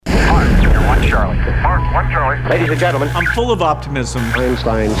Charlie. Mark, 1 Charlie. Ladies and gentlemen, I'm full of optimism.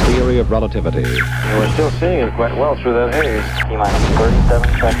 Einstein's theory of relativity. We're still seeing it quite well through that haze. T-minus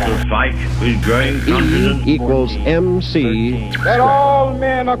 37 seconds. The fight is growing confident. E equals MC. That all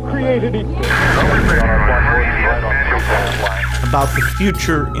men are created equal. About the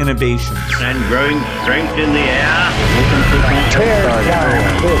future innovations. And growing strength in the air. Tear down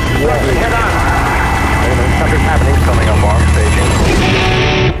this wall. Head on. Something's happening. Coming up on staging.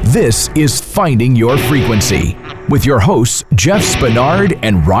 This is Finding Your Frequency with your hosts, Jeff Spinard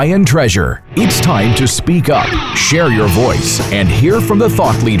and Ryan Treasure. It's time to speak up, share your voice, and hear from the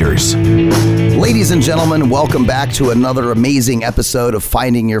thought leaders. Ladies and gentlemen, welcome back to another amazing episode of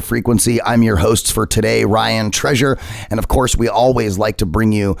Finding Your Frequency. I'm your host for today, Ryan Treasure. And of course, we always like to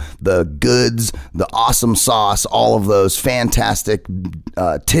bring you the goods, the awesome sauce, all of those fantastic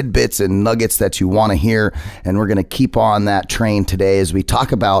tidbits and nuggets that you want to hear. And we're going to keep on that train today as we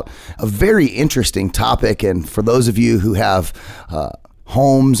talk about a very interesting topic. And for those of you who have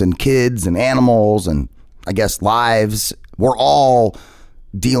homes and kids and animals and I guess lives, we're all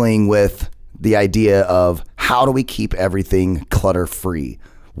dealing with the idea of how do we keep everything clutter free?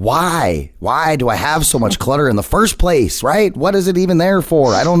 Why do I have so much clutter in the first place, right? What is it even there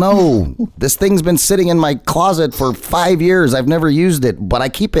for? I don't know. This thing's been sitting in my closet for 5 years. I've never used it, but I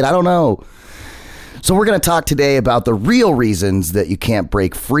keep it. I don't know. So we're going to talk today about the real reasons that you can't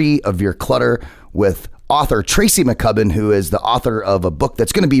break free of your clutter with author Tracy McCubbin, who is the author of a book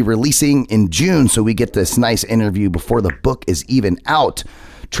that's going to be releasing in June. So we get this nice interview before the book is even out.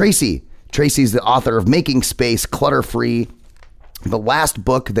 Tracy's the author of Making Space Clutter Free, the last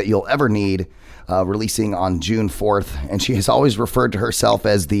book that you'll ever need, releasing on June 4th. And she has always referred to herself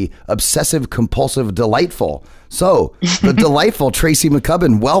as the obsessive compulsive delightful. So the delightful Tracy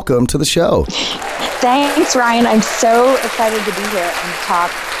McCubbin, welcome to the show. Thanks, Ryan. I'm so excited to be here and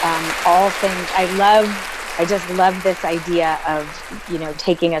talk all things. I just love this idea of,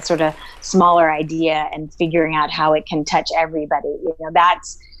 taking a sort of smaller idea and figuring out how it can touch everybody.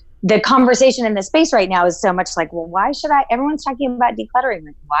 That's the conversation in the space right now is so much like, well, everyone's talking about decluttering.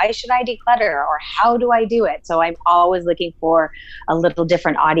 Like, why should I declutter or how do I do it? So I'm always looking for a little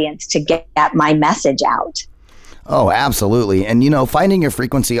different audience to get my message out. Oh, absolutely. And, Finding Your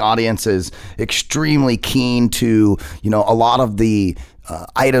Frequency audience is extremely keen to, a lot of the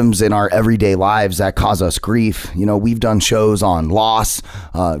items in our everyday lives that cause us grief. We've done shows on loss,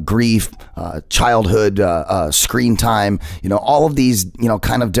 grief, childhood, screen time, all of these,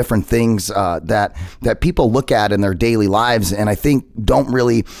 kind of different things that people look at in their daily lives. And I think don't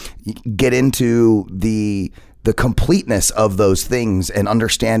really get into the completeness of those things and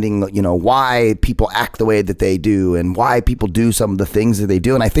understanding, why people act the way that they do and why people do some of the things that they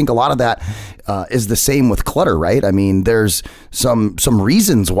do. And I think a lot of that is the same with clutter, right? I mean, there's some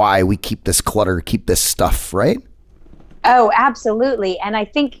reasons why we keep this clutter, keep this stuff, right? Oh, absolutely. And I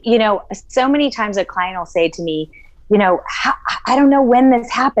think, so many times a client will say to me, I don't know when this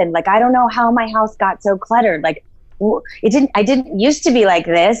happened. Like, I don't know how my house got so cluttered. Like, I didn't used to be like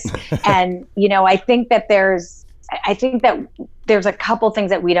this. And, I think that there's a couple things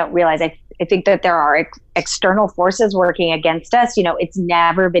that we don't realize. I think that there are external forces working against us. It's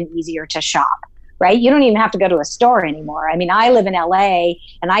never been easier to shop, right? You don't even have to go to a store anymore. I mean, I live in LA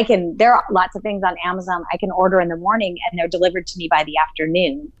and there are lots of things on Amazon I can order in the morning and they're delivered to me by the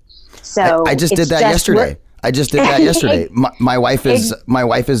afternoon. So I just did that yesterday. My wife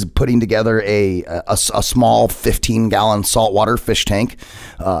is putting together a small 15-gallon saltwater fish tank.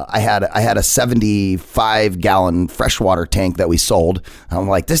 I had a 75-gallon freshwater tank that we sold. I'm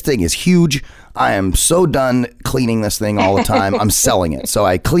like, this thing is huge. I am so done cleaning this thing all the time. I'm selling it. So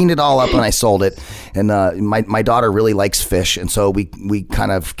I cleaned it all up and I sold it. And my daughter really likes fish. And so we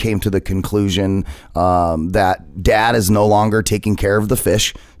kind of came to the conclusion that dad is no longer taking care of the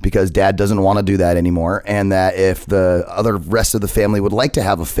fish because dad doesn't want to do that anymore. And that if the rest of the family would like to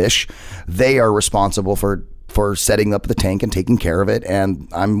have a fish, they are responsible for setting up the tank and taking care of it. And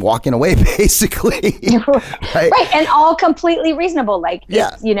I'm walking away basically. Right. And all completely reasonable. Like,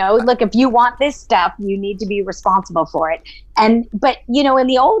 yeah. Look, if you want this stuff, you need to be responsible for it. But in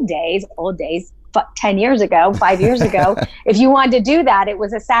the old days, 10 years ago, 5 years ago, if you wanted to do that, it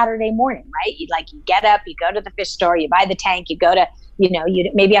was a Saturday morning, right? You get up, you go to the fish store, you buy the tank, you go to,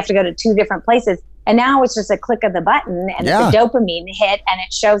 you maybe have to go to 2 different places. And now it's just a click of the button and it's a dopamine hit and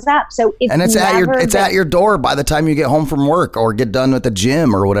it shows up. So it's at your door by the time you get home from work or get done with the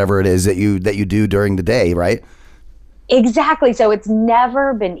gym or whatever it is that you do during the day, right? Exactly. So it's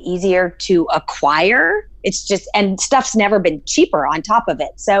never been easier to acquire. It's just, and stuff's never been cheaper on top of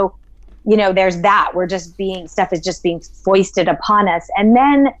it. So, there's that. Stuff is just being foisted upon us. And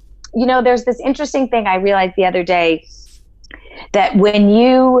then there's this interesting thing I realized the other day, that when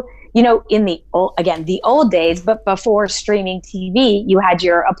you know, in the old days, but before streaming TV, you had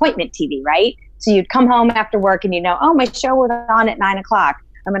your appointment TV, right? So you'd come home after work and oh, my show was on at 9 o'clock.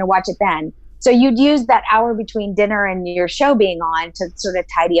 I'm going to watch it then. So you'd use that hour between dinner and your show being on to sort of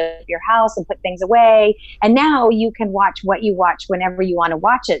tidy up your house and put things away. And now you can watch what you watch whenever you want to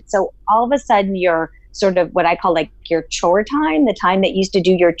watch it. So all of a sudden, your sort of what I call like your chore time, the time that you used to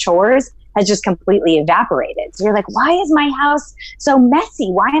do your chores, has just completely evaporated. So you're like, why is my house so messy?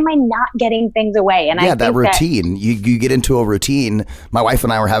 Why am I not getting things away? And I think that routine, you get into a routine. My wife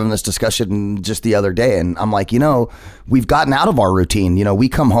and I were having this discussion just the other day, and I'm like, we've gotten out of our routine. We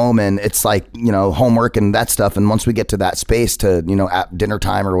come home and it's like, homework and that stuff. And once we get to that space to, at dinner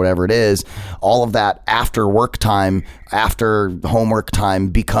time or whatever it is, all of that after work time, after homework time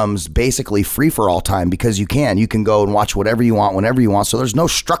becomes basically free for all time, because you can go and watch whatever you want, whenever you want. So there's no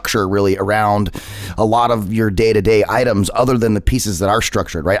structure really around a lot of your day-to-day items other than the pieces that are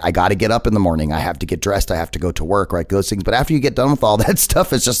structured, right? I got to get up in the morning. I have to get dressed. I have to go to work, right? Those things. But after you get done with all that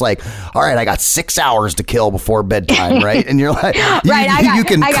stuff, it's just like, all right, I got 6 hours to kill before bedtime, right? And you're like, you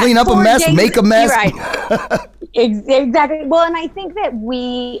can clean up a mess, make a mess. Right. Exactly. Well, and I think that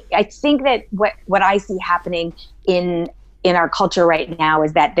what I see happening in our culture right now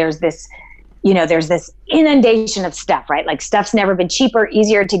is that there's this inundation of stuff, right? Like stuff's never been cheaper,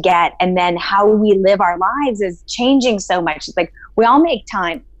 easier to get. And then how we live our lives is changing so much. It's like we all make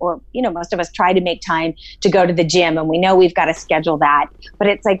time, or, most of us try to make time to go to the gym, and we know we've got to schedule that. But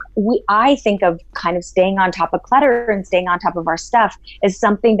it's like, I think of kind of staying on top of clutter and staying on top of our stuff as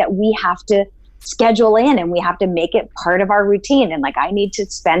something that we have to schedule in, and we have to make it part of our routine. And like, I need to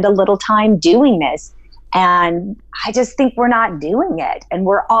spend a little time doing this. And I just think we're not doing it. And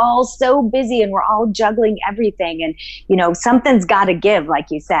we're all so busy and we're all juggling everything. And, something's got to give, like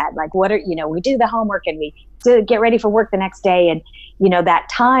you said. Like, we do the homework and we get ready for work the next day. And, that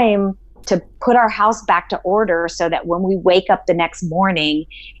time to put our house back to order so that when we wake up the next morning,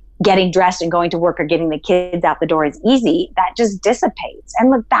 getting dressed and going to work or getting the kids out the door is easy, that just dissipates. And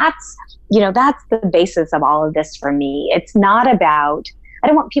look, that's the basis of all of this for me. It's not about, I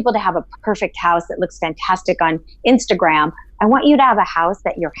don't want people to have a perfect house that looks fantastic on Instagram. I want you to have a house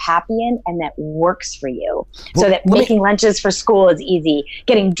that you're happy in and that works for you, so that making lunches for school is easy.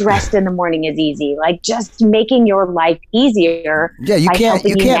 Getting dressed in the morning is easy. Like, just making your life easier. Yeah, you can't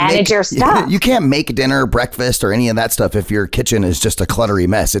manage your stuff. You can't make dinner, breakfast, or any of that stuff if your kitchen is just a cluttery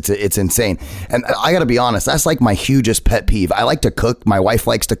mess. It's insane. And I got to be honest, that's like my hugest pet peeve. I like to cook. My wife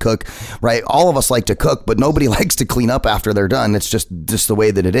likes to cook, right? All of us like to cook, but nobody likes to clean up after they're done. It's just the way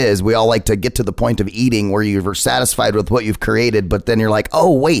that it is. We all like to get to the point of eating where you're satisfied with what you've created, but then you're like,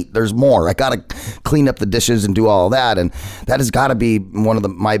 oh wait, there's more. I gotta clean up the dishes and do all of that. And that has got to be one of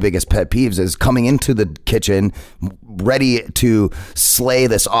my biggest pet peeves, is coming into the kitchen ready to slay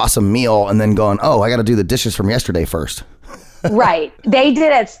this awesome meal and then going, oh, I got to do the dishes from yesterday first. Right. They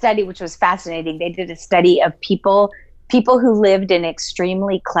did a study which was fascinating. They did a study of people who lived in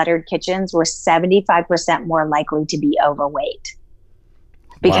extremely cluttered kitchens were 75% more likely to be overweight,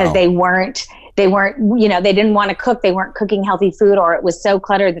 because they weren't, they didn't want to cook. They weren't cooking healthy food, or it was so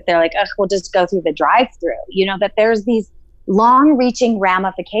cluttered that they're like, oh, we'll just go through the drive-through. That there's these long-reaching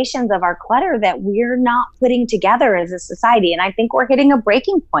ramifications of our clutter that we're not putting together as a society. And I think we're hitting a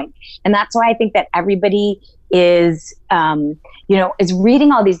breaking point. And that's why I think that everybody is, is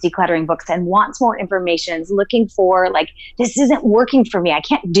reading all these decluttering books and wants more information, is looking for, like, this isn't working for me. I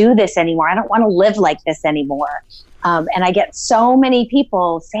can't do this anymore. I don't want to live like this anymore. And I get so many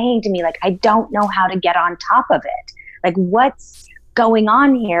people saying to me, like, I don't know how to get on top of it. Like, what's going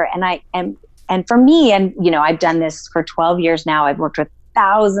on here? And for me, and, I've done this for 12 years now. I've worked with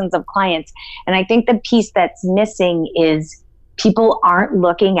thousands of clients. And I think the piece that's missing is people aren't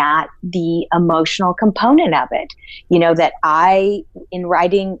looking at the emotional component of it. That in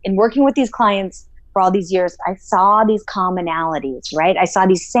working with these clients for all these years, I saw these commonalities, right? I saw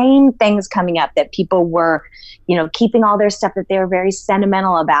these same things coming up, that people were, keeping all their stuff that they were very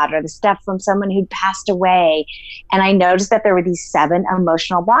sentimental about, or the stuff from someone who'd passed away. And I noticed that there were these 7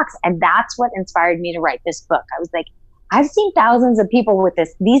 emotional blocks. And that's what inspired me to write this book. I was like, I've seen thousands of people with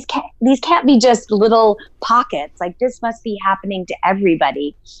this. These can't be just little pockets. Like, this must be happening to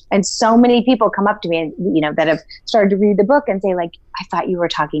everybody. And so many people come up to me and, that have started to read the book and say, like, I thought you were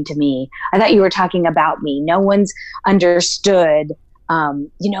talking to me. I thought you were talking about me. No one's understood.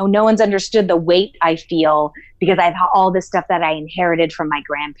 No one's understood the weight I feel because I've all this stuff that I inherited from my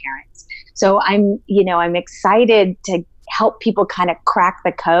grandparents. So I'm excited help people kind of crack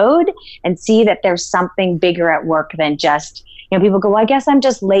the code and see that there's something bigger at work than just, people go, well, I guess I'm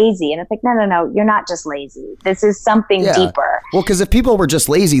just lazy. And it's like, no, you're not just lazy. This is something deeper. Well, because if people were just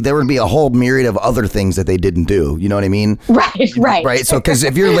lazy, there would be a whole myriad of other things that they didn't do. You know what I mean? Right. So, because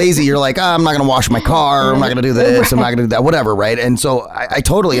if you're lazy, you're like, I'm not going to wash my car. I'm not going to do this. I'm not going to do that, whatever. Right. And so I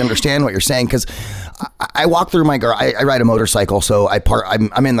totally understand what you're saying, because I walk through my garage. I ride a motorcycle, so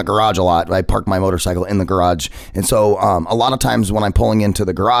I'm in the garage a lot. I park my motorcycle in the garage, and so a lot of times when I'm pulling into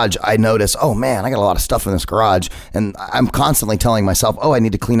the garage, I notice, oh man, I got a lot of stuff in this garage, and I'm constantly telling myself, oh, I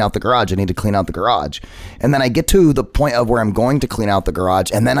need to clean out the garage. I need to clean out the garage, and then I get to the point of where I'm going to clean out the garage,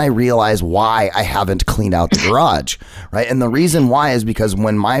 and then I realize why I haven't cleaned out the garage, right? And the reason why is because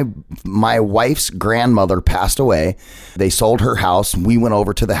when my wife's grandmother passed away, they sold her house. We went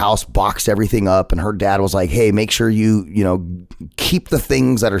over to the house, boxed everything up, and her dad was like, hey, make sure you keep the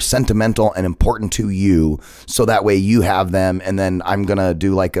things that are sentimental and important to you, so that way you have them, and then I'm gonna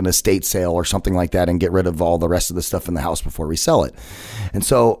do like an estate sale or something like that and get rid of all the rest of the stuff in the house before we sell it. And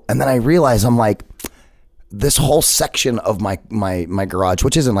then I realized, I'm like, this whole section of my garage,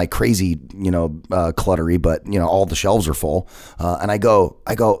 which isn't like crazy, cluttery, but all the shelves are full. And I go,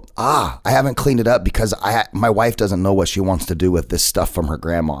 I haven't cleaned it up because my wife doesn't know what she wants to do with this stuff from her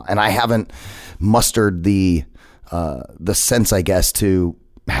grandma. And I haven't mustered the sense, I guess, to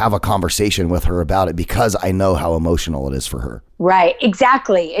have a conversation with her about it, because I know how emotional it is for her. Right.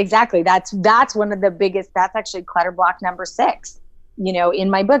 Exactly. That's one of the biggest, that's actually clutter block number 6. In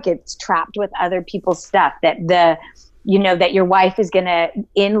my book, it's trapped with other people's stuff, that that your wife is going to,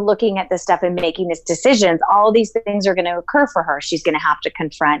 in looking at this stuff and making these decisions, all these things are going to occur for her. She's going to have to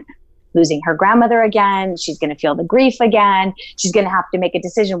confront losing her grandmother again. She's going to feel the grief again. She's going to have to make a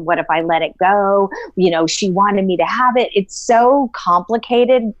decision. What if I let it go? She wanted me to have it. It's so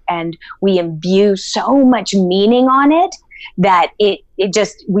complicated, and we imbue so much meaning on it that we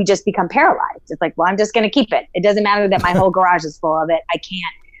just become paralyzed. It's like, well, I'm just going to keep it. It doesn't matter that my whole garage is full of it.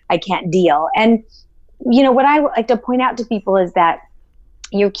 I can't deal. And what I like to point out to people is that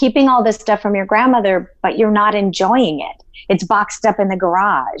you're keeping all this stuff from your grandmother, but you're not enjoying it. It's boxed up in the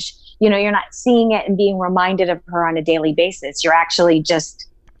garage. You're not seeing it and being reminded of her on a daily basis. You're actually just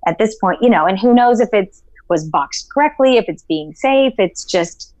at this point, and who knows if it was boxed correctly, if it's being safe. It's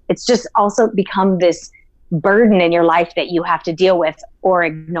just also become this burden in your life that you have to deal with or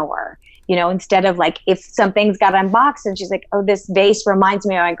ignore. Instead of like, if something's got unboxed and she's like, oh, this vase reminds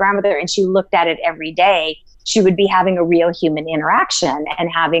me of my grandmother, and she looked at it every day, she would be having a real human interaction and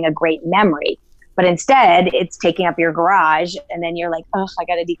having a great memory. But instead, it's taking up your garage, and then you're like, oh, I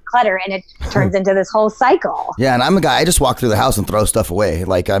got to declutter, and it turns into this whole cycle. Yeah, and I'm a guy, I just walk through the house and throw stuff away.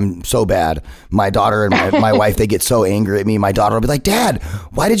 Like, I'm so bad. My daughter and my wife, they get so angry at me. My daughter will be like, Dad,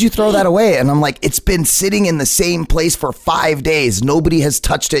 why did you throw that away? And I'm like, it's been sitting in the same place for 5 days. Nobody has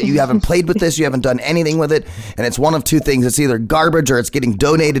touched it. You haven't played with this. You haven't done anything with it. And it's one of two things. It's either garbage or it's getting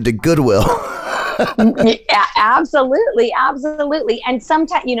donated to Goodwill. Yeah, absolutely. And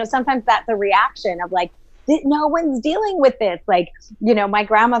sometimes that's a reaction of like, no one's dealing with this. Like, my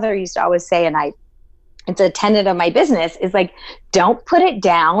grandmother used to always say, and it's a tenet of my business, is like, don't put it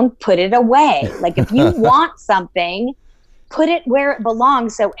down, put it away. Like, if you want something, put it where it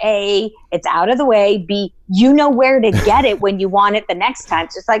belongs. So A, it's out of the way. B, where to get it when you want it the next time.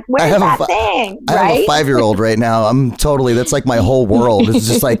 It's just like, where's that thing? I have a 5-year-old right now. That's like my whole world. It's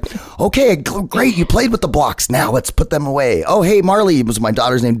just like, okay, great. You played with the blocks. Now let's put them away. Oh, hey, Marley was my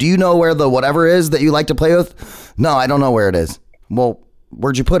daughter's name. Do you know where the whatever is that you like to play with? No, I don't know where it is. Well,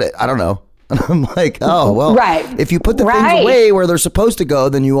 where'd you put it? I don't know. And I'm like, oh, well, right. If you put the things away where they're supposed to go,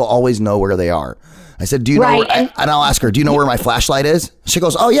 then you will always know where they are. I said, do you know where, and I'll ask her, do you know where my flashlight is? She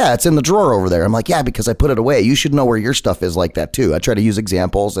goes, oh yeah, it's in the drawer over there. I'm like, yeah, because I put it away. You should know where your stuff is like that too. I try to use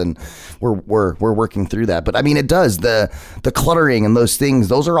examples, and we're working through that. But I mean, it does, the cluttering and those things,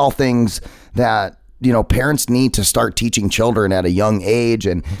 those are all things that, parents need to start teaching children at a young age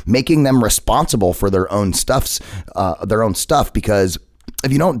and making them responsible for their own stuff, because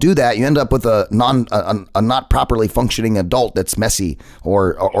if you don't do that, you end up with a not properly functioning adult that's messy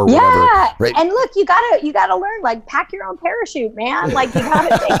or whatever. Yeah, right? And look, you gotta learn, like, pack your own parachute, man. Like, you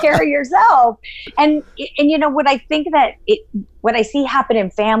gotta take care of yourself. And what I think that what I see happen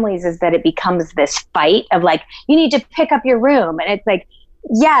in families is that it becomes this fight of like, you need to pick up your room, and it's like,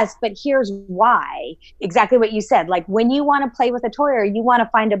 yes, but here's why. Exactly what you said. Like, when you want to play with a toy or you want to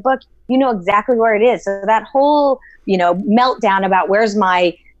find a book, you know exactly where it is. So that whole, meltdown about where's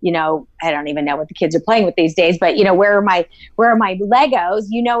my, I don't even know what the kids are playing with these days, but where are my Legos?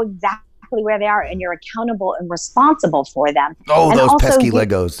 You know exactly exactly where they are, and you're accountable and responsible for them. Oh, and those also pesky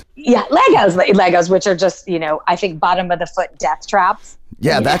Legos. Yeah, Legos, which are just, I think bottom of the foot death traps.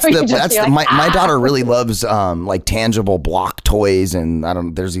 Yeah, my daughter really loves like tangible block toys,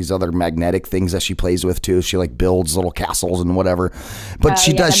 and there's these other magnetic things that she plays with too. She like builds little castles and whatever. But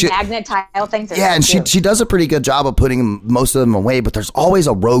she magnet tile things. Yeah, and she does a pretty good job of putting most of them away, but there's always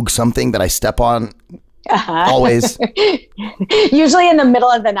a rogue something that I step on. Always. Usually in the middle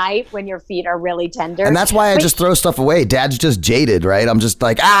of the night when your feet are really tender. And that's why I just throw stuff away. Dad's just jaded, right? I'm just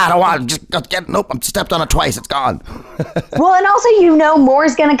like, I don't want to nope, I'm stepped on it twice. It's gone. Well, and also, more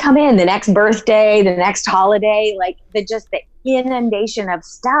is going to come in the next birthday, the next holiday, like the inundation of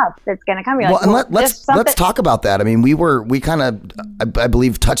stuff that's going to come. You're let's talk about that. I mean, we kind of, I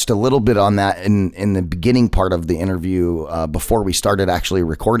believe, touched a little bit on that in the beginning part of the interview before we started actually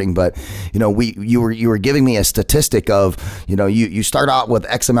recording. But you were giving me a statistic of you start out with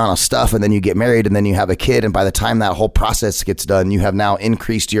X amount of stuff, and then you get married, and then you have a kid, and by the time that whole process gets done, you have now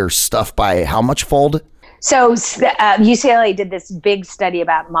increased your stuff by how much fold? So UCLA did this big study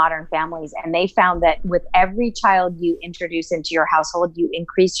about modern families, and they found that with every child you introduce into your household, you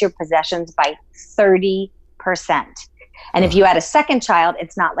increase your possessions by 30%. And if you add a second child,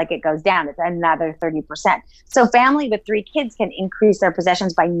 it's not like it goes down. It's another 30%. So family with 3 kids can increase their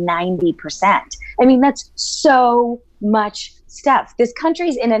possessions by 90%. I mean, that's so much stuff. This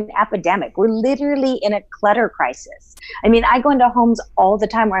country's in an epidemic. We're literally in a clutter crisis. I mean, I go into homes all the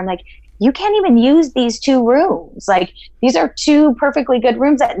time where I'm like, you can't even use these 2 rooms. Like, these are 2 perfectly good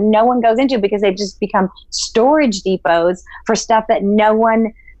rooms that no one goes into because they've just become storage depots for stuff that no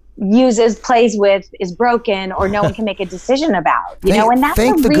one uses, plays with, is broken, or no one can make a decision about. And that's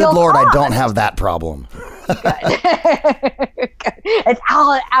thank a the real good Lord cost. I don't have that problem. It's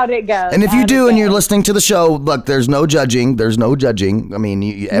all out it goes. And if you do and you're listening to the show, look, there's no judging. I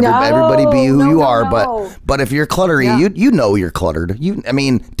mean, everybody be who you are. But if you're cluttery, you know you're cluttered.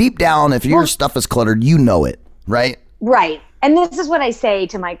 Deep down, if your stuff is cluttered, you know it, right? Right. And this is what I say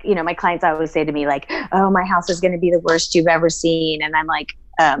to my clients. I always say to me, like, oh, my house is going to be the worst you've ever seen. And I'm like,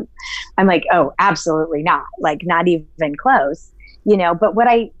 oh, absolutely not. Like, not even close. But what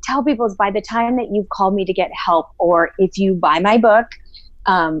I tell people is, by the time that you've called me to get help, or if you buy my book,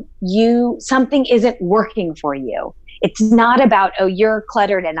 something isn't working for you. It's not about, oh, you're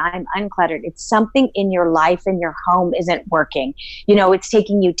cluttered and I'm uncluttered. It's something in your life and your home isn't working. It's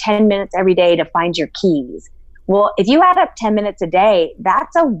taking you 10 minutes every day to find your keys. Well, if you add up 10 minutes a day,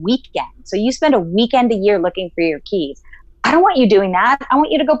 that's a weekend. So you spend a weekend a year looking for your keys. I don't want you doing that. I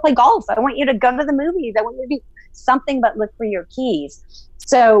want you to go play golf. I want you to go to the movies. I want you to do something but look for your keys.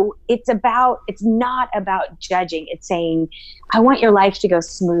 So it's not about judging. It's saying, I want your life to go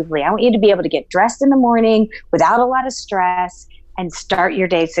smoothly. I want you to be able to get dressed in the morning without a lot of stress and start your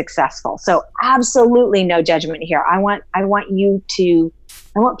day successful. So absolutely no judgment here. I want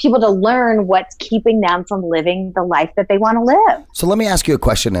people to learn what's keeping them from living the life that they want to live. So let me ask you a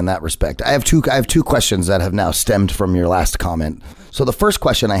question in that respect. I have two questions that have now stemmed from your last comment. So the first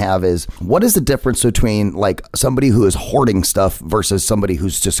question I have is, what is the difference between like somebody who is hoarding stuff versus somebody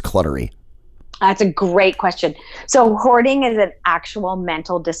who's just cluttery? That's a great question. So hoarding is an actual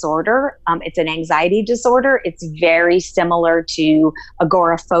mental disorder. It's an anxiety disorder. It's very similar to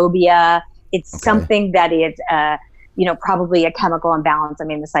agoraphobia. It's something that is probably a chemical imbalance. I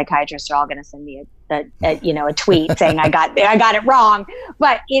mean, the psychiatrists are all going to send me a tweet saying I got it wrong,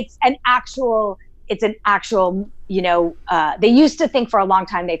 but it's an actual, they used to think for a long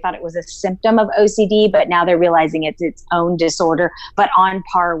time, they thought it was a symptom of OCD, but now they're realizing it's its own disorder, but on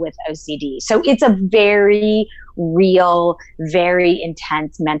par with OCD. So it's a very real, very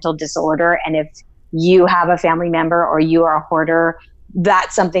intense mental disorder. And if you have a family member or you are a hoarder,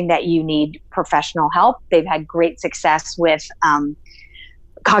 that's something that you need professional help. They've had great success with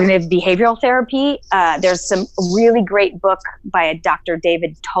cognitive behavioral therapy. There's some really great book by a Dr.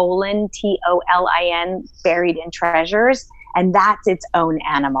 David Tolin, Tolin, Buried in Treasures, and that's its own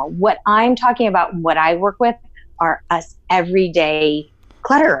animal. What I'm talking about, what I work with, are us everyday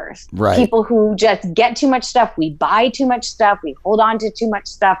clutterers, right? People who just get too much stuff. We buy too much stuff. We hold on to too much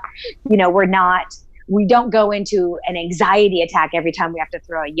stuff. We don't go into an anxiety attack every time we have to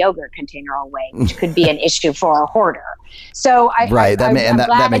throw a yogurt container away, which could be an issue for a hoarder. So that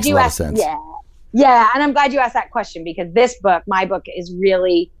makes a lot of sense. Yeah. And I'm glad you asked that question, because my book is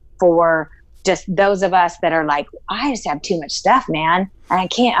really for just those of us that are like, I just have too much stuff, man.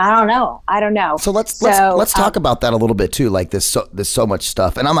 I don't know. So let's talk about that a little bit too. Like there's so much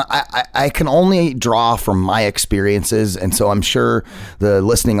stuff, and I can only draw from my experiences, and so I'm sure the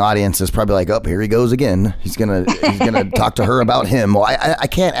listening audience is probably like, oh, here he goes again. He's gonna talk to her about him. Well, I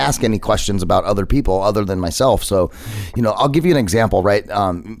can't ask any questions about other people other than myself. So, I'll give you an example, right?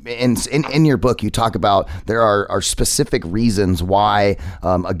 In your book, you talk about there are specific reasons why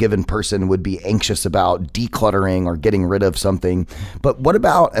a given person would be anxious about decluttering or getting rid of something, but what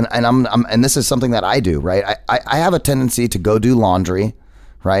about, and this is something that I do, right? I have a tendency to go do laundry,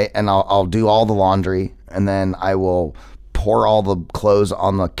 right? And I'll do all the laundry, and then I will pour all the clothes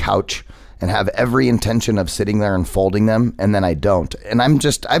on the couch and have every intention of sitting there and folding them, and then I don't. And I've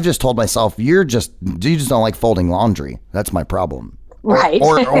just told myself, you just don't like folding laundry. That's my problem. Right.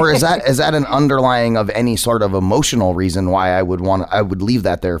 Or is that an underlying of any sort of emotional reason why I would leave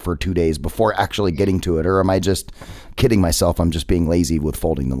that there for 2 days before actually getting to it? Or am I just kidding myself? I'm just being lazy with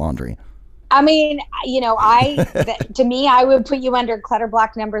folding the laundry. I mean, to me, I would put you under clutter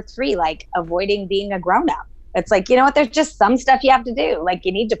block number 3, like avoiding being a grown-up. It's like, you know what? There's just some stuff you have to do. Like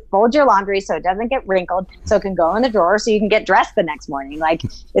you need to fold your laundry so it doesn't get wrinkled, so it can go in the drawer so you can get dressed the next morning. Like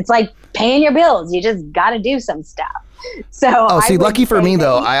it's like paying your bills. You just got to do some stuff. So lucky for me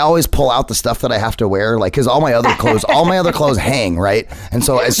though, I always pull out the stuff that I have to wear, like because all my other clothes hang, right? And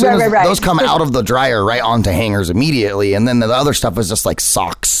so as soon as those come out of the dryer, right onto hangers immediately, and then the other stuff is just like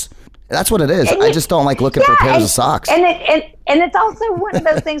socks. That's what it is. I just don't like looking for pairs of socks. And it's also one of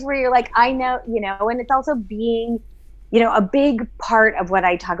those things where you're like, I know, and it's also being, a big part of what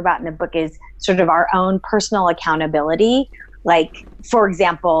I talk about in the book is sort of our own personal accountability. Like, for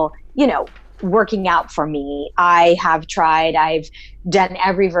example, working out for me, I've done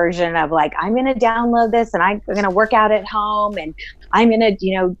every version of like, I'm going to download this and I'm going to work out at home and I'm going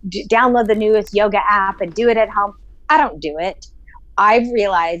to, download the newest yoga app and do it at home. I don't do it. I've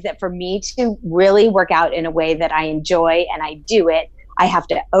realized that for me to really work out in a way that I enjoy and I do it, I have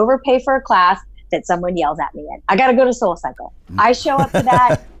to overpay for a class that someone yells at me in. I got to go to SoulCycle. I show up to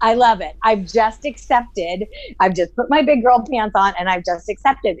that. I love it. I've just accepted. I've just put my big girl pants on and I've just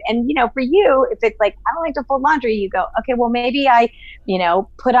accepted. And, for you, if it's like, I don't like to fold laundry, you go, okay, well, maybe I,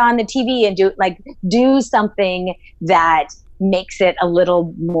 put on the TV and do something that makes it a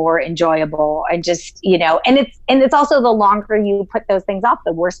little more enjoyable and just, and it's also the longer you put those things off,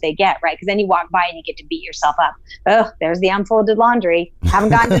 the worse they get, right? Because then you walk by and you get to beat yourself up. Oh, there's the unfolded laundry. Haven't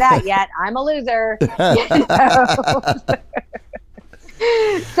gotten to that yet. I'm a loser.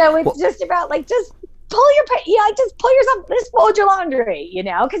 So it's just about just pull yourself, just fold your laundry,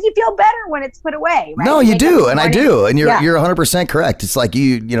 because you feel better when it's put away, right? No, you do. And I do. And you're 100% correct. It's like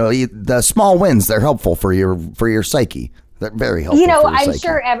the small wins, they're helpful for your psyche. They're very helpful.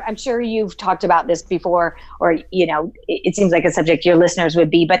 I'm sure you've talked about this before, or it seems like a subject your listeners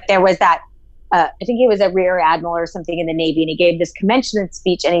would be. But there was that. I think he was a rear admiral or something in the Navy, and he gave this commencement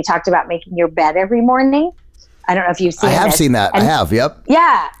speech, and he talked about making your bed every morning. I don't know if you've seen. I have seen that. I have. Yep.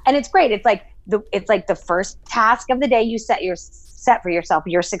 Yeah, and it's great. It's like the first task of the day you set for yourself.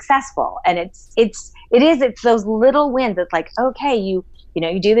 You're successful, and it's those little wins. It's like, okay, you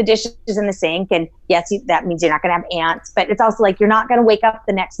do the dishes in the sink, and yes, that means you're not going to have ants, but it's also like you're not going to wake up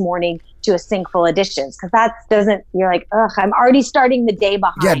the next morning to a sink full of dishes, because you're like, ugh, I'm already starting the day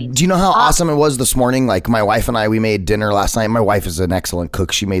behind. Yeah, do you know how awesome it was this morning? Like my wife and I, we made dinner last night. My wife is an excellent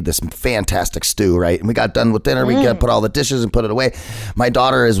cook. She made this fantastic stew, right? And we got done with dinner. We got to put all the dishes and put it away. My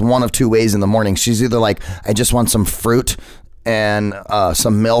daughter is one of two ways in the morning. She's either like, I just want some fruit and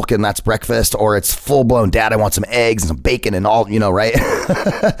some milk, and that's breakfast, or it's full blown, Dad, I want some eggs and some bacon and all, right?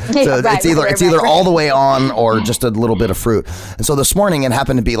 So it's either all the way on or just a little bit of fruit. And so this morning it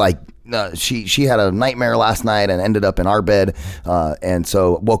happened to be like she had a nightmare last night and ended up in our bed, and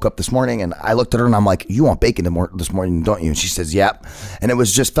so woke up this morning and I looked at her and I'm like, you want bacon this morning, don't you? And she says, yep. And it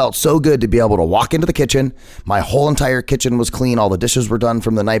was just felt so good to be able to walk into the kitchen. My whole entire kitchen was clean. All the dishes were done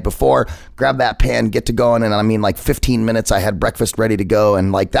from the night before. Grab that pan, get to going, and I mean, like 15 minutes I had breakfast ready to go,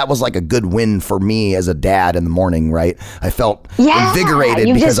 and like that was like a good win for me as a dad in the morning, right? I felt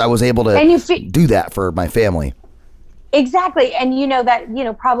invigorated because I was able to do that for my family. Exactly. And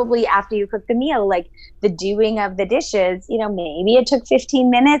probably after you cook the meal, like the doing of the dishes, maybe it took 15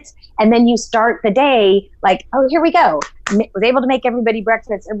 minutes, and then you start the day like, oh, here we go. Was able to make everybody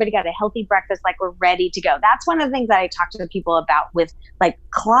breakfast. Everybody got a healthy breakfast. Like, we're ready to go. That's one of the things that I talk to people about with like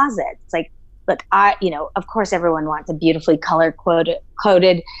closets. Like, look, of course everyone wants a beautifully color coded,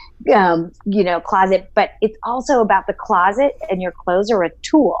 closet, but it's also about the closet, and your clothes are a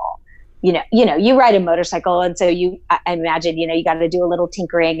tool. you ride a motorcycle, and so I imagine, you got to do a little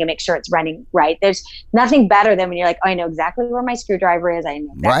tinkering and make sure it's running right. There's nothing better than when you're like, oh, I know exactly where my screwdriver is. I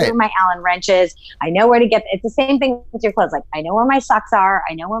know exactly where my Allen wrench is. I know where to get. It's the same thing with your clothes. Like, I know where my socks are.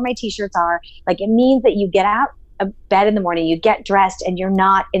 I know where my t-shirts are. Like, it means that you get out of bed in the morning, you get dressed, and you're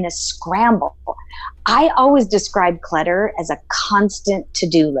not in a scramble. I always describe clutter as a constant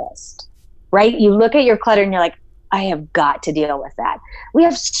to-do list, right? You look at your clutter and you're like, I have got to deal with that. We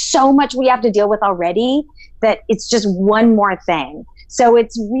have so much we have to deal with already that it's just one more thing. So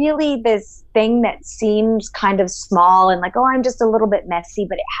it's really this thing that seems kind of small and like, oh, I'm just a little bit messy,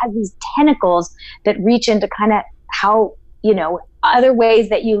 but it has these tentacles that reach into kind of how, other ways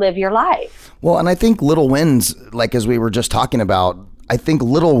that you live your life. Well, and I think little wins, like as we were just talking about, I think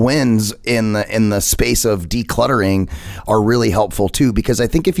little wins in the space of decluttering are really helpful too, because I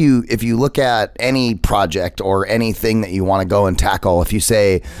think if you look at any project or anything that you want to go and tackle, if you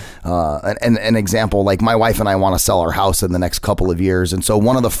say an example, like my wife and I want to sell our house in the next couple of years, and so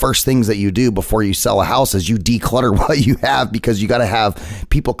one of the first things that you do before you sell a house is you declutter what you have, because you got to have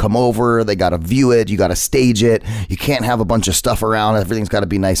people come over, they got to view it, you got to stage it, you can't have a bunch of stuff around, everything's got to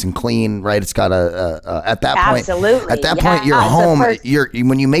be nice and clean, right? It's got to at that point, your home.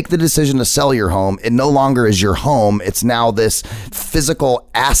 When you make the decision to sell your home, it no longer is your home. It's now this physical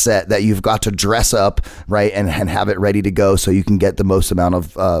asset that you've got to dress up, right, and have it ready to go so you can get the most amount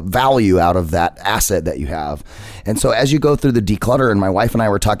of value out of that asset that you have. And so as you go through the declutter, and my wife and I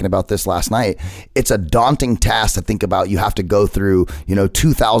were talking about this last night, it's a daunting task to think about. You have to go through,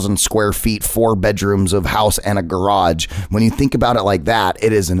 2,000 square feet, 4 bedrooms of house and a garage. When you think about it like that,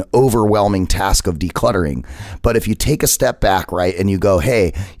 it is an overwhelming task of decluttering. But if you take a step back, right, and you go,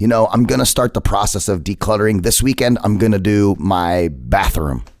 hey, I'm going to start the process of decluttering. This weekend, I'm going to do my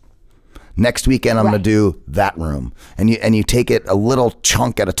bathroom. Next weekend, I'm going to do that room. And you take it a little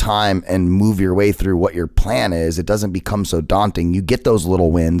chunk at a time and move your way through what your plan is. It doesn't become so daunting. You get those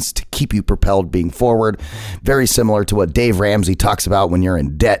little wins to keep you propelled being forward. Very similar to what Dave Ramsey talks about when you're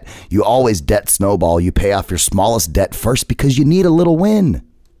in debt. You always debt snowball. You pay off your smallest debt first because you need a little win.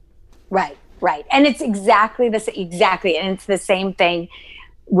 Right. And it's exactly. And it's the same thing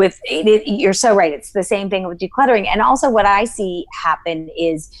with it. You're so right. It's the same thing with decluttering. And also what I see happen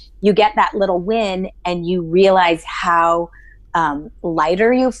is you get that little win and you realize how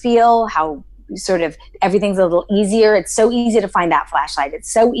lighter you feel, how sort of everything's a little easier. It's so easy to find that flashlight.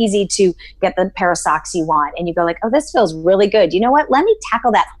 It's so easy to get the pair of socks you want. And you go like, oh, this feels really good. You know what? Let me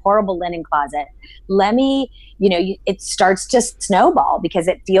tackle that horrible linen closet. Let me, it starts to snowball because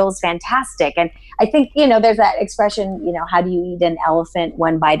it feels fantastic. And I think, there's that expression, how do you eat an elephant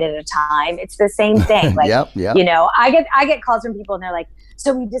one bite at a time? It's the same thing. Like, yep. I get calls from people and they're like,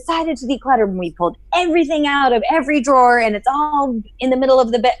 so we decided to declutter and we pulled everything out of every drawer and it's all in the middle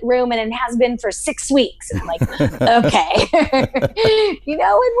of the bedroom and it has been for 6 weeks. And I'm like, okay, and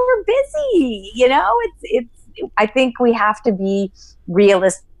we're busy, it's, I think we have to be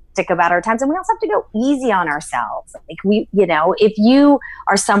realistic about our times, and we also have to go easy on ourselves. Like if you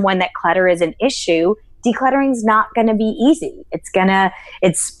are someone that clutter is an issue, decluttering is not going to be easy.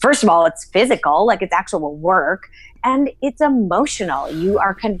 It's first of all, it's physical, like it's actual work, and it's emotional. You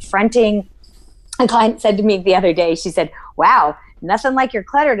are confronting. A client said to me the other day, she said, wow, nothing like your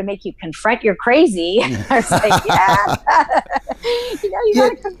clutter to make you confront your crazy. I was like, yeah. You got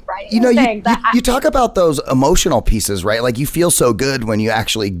to confront your things. You talk about those emotional pieces, right? Like you feel so good when you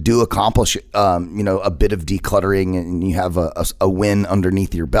actually do accomplish, a bit of decluttering and you have a win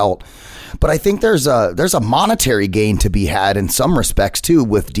underneath your belt. But I think there's a monetary gain to be had in some respects too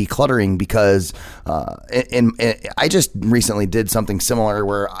with decluttering, because I just recently did something similar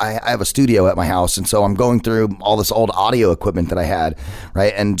where I have a studio at my house, and so I'm going through all this old audio equipment that I had,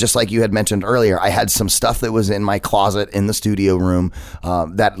 right? And just like you had mentioned earlier, I had some stuff that was in my closet in the studio room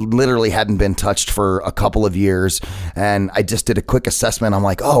that literally hadn't been touched for a couple of years, and I just did a quick assessment. I'm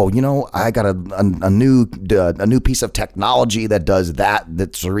like, oh, I got a new piece of technology that does that.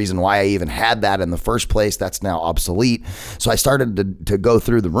 That's the reason why I even had that in the first place. That's now obsolete. So I started to go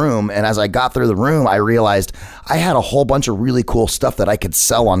through the room, and as I got through the room, I realized I had a whole bunch of really cool stuff that I could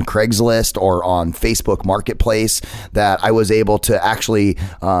sell on Craigslist or on Facebook Marketplace that I was able to actually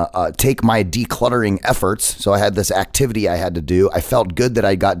take my decluttering efforts. So I had this activity I had to do. I felt good that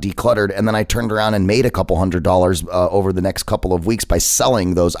I got decluttered, and then I turned around and made a couple $100 over the next couple of weeks by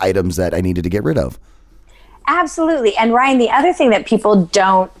selling those items that I needed to get rid of. Absolutely. And Ryan, the other thing that people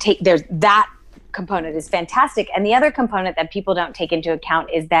don't take, there's that component is fantastic. And the other component that people don't take into account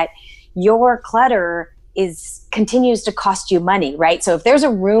is that your clutter continues to cost you money, right? So if there's a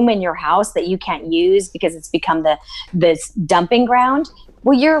room in your house that you can't use because it's become this dumping ground,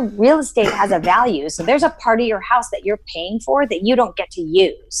 well, your real estate has a value. So there's a part of your house that you're paying for that you don't get to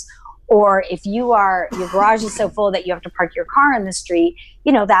use. Or if your garage is so full that you have to park your car in the street,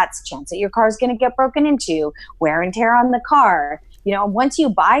 that's a chance that your car is going to get broken into, wear and tear on the car. Once you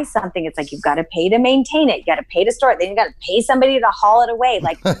buy something, it's like you've got to pay to maintain it. You got to pay to store it. Then you got to pay somebody to haul it away.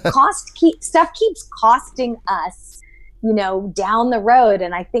 Like stuff keeps costing us, down the road.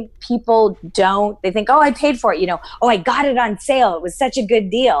 And I think people they think, oh, I paid for it. Oh, I got it on sale. It was such a good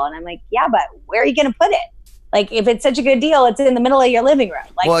deal. And I'm like, yeah, but where are you going to put it? Like, if it's such a good deal, it's in the middle of your living room.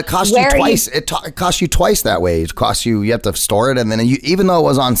 Like, well, it costs you twice. It costs you twice that way. It costs you have to store it. And then even though it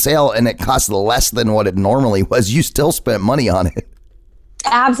was on sale and it costs less than what it normally was, you still spent money on it.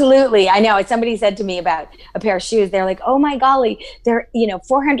 Absolutely. I know. Somebody said to me about a pair of shoes. They're like, oh my golly, they're,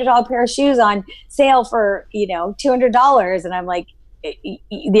 $400 pair of shoes on sale for, $200. And I'm like,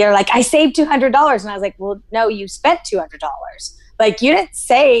 they're like, I saved $200. And I was like, well, no, you spent $200. Like, you didn't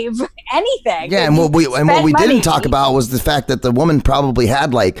save anything. Yeah, and what we didn't talk about was the fact that the woman probably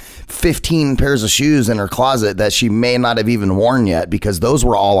had like 15 pairs of shoes in her closet that she may not have even worn yet, because those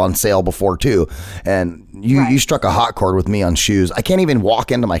were all on sale before too. And you struck a hot chord with me on shoes. I can't even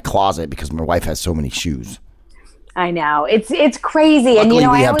walk into my closet because my wife has so many shoes. I know. It's crazy. Luckily,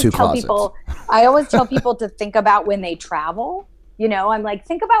 and I always tell people to think about when they travel. I'm like,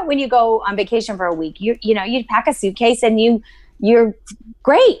 think about when you go on vacation for a week. You pack a suitcase and you're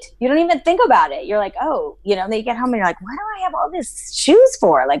great. You don't even think about it. You're like, oh, then you get home and you're like, why do I have all this shoes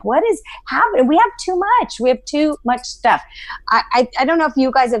for? Like, what is happening? We have too much. We have too much stuff. I don't know if you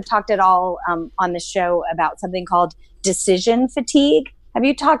guys have talked at all on the show about something called decision fatigue. Have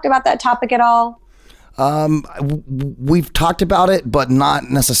you talked about that topic at all? We've talked about it, but not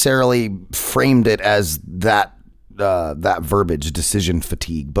necessarily framed it as that verbiage, decision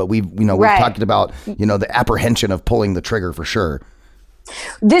fatigue. But we've talked about, the apprehension of pulling the trigger for sure.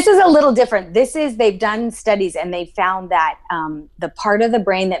 This is a little different. They've done studies and they found that the part of the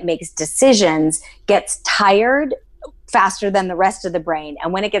brain that makes decisions gets tired faster than the rest of the brain.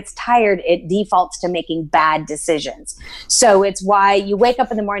 And when it gets tired, it defaults to making bad decisions. So it's why you wake up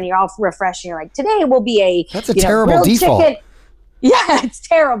in the morning, you're all refreshed, and you're like, today will be that's a terrible default. Chicken. Yeah, it's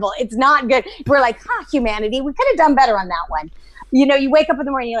terrible. It's not good. We're like, humanity, we could have done better on that one. You wake up in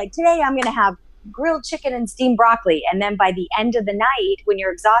the morning, you're like, today I'm going to have grilled chicken and steamed broccoli. And then by the end of the night, when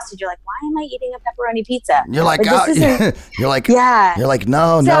you're exhausted, you're like, why am I eating a pepperoni pizza? You're like, you're like, yeah. You're like,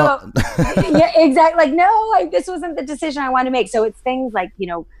 no. Yeah, exactly. Like, no, this wasn't the decision I wanted to make. So it's things like,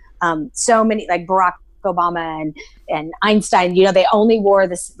 so many, like Barack Obama and Einstein, they only wore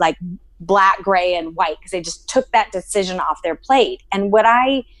this like black, gray, and white because they just took that decision off their plate. And what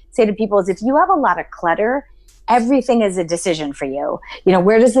I say to people is, if you have a lot of clutter, everything is a decision for you.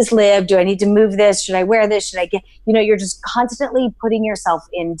 Where does this live? Do I need to move this? Should I wear this? Should I get, you're just constantly putting yourself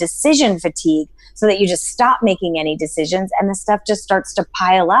in decision fatigue so that you just stop making any decisions and the stuff just starts to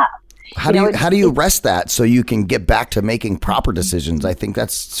pile up. How do you rest that so you can get back to making proper decisions? I think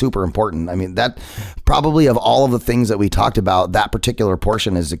that's super important. I mean, that probably of all of the things that we talked about, that particular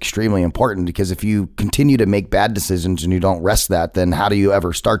portion is extremely important, because if you continue to make bad decisions and you don't rest that, then how do you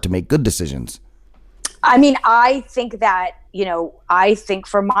ever start to make good decisions? I mean, I think that, I think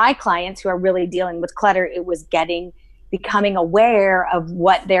for my clients who are really dealing with clutter, it was becoming aware of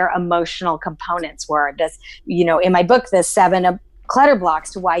what their emotional components were. In my book, the 7 clutter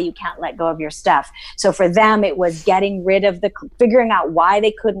blocks to why you can't let go of your stuff. So for them, it was getting rid of figuring out why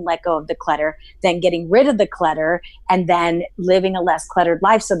they couldn't let go of the clutter, then getting rid of the clutter, and then living a less cluttered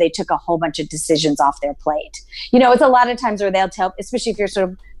life. So they took a whole bunch of decisions off their plate. It's a lot of times where they'll tell, especially if you're sort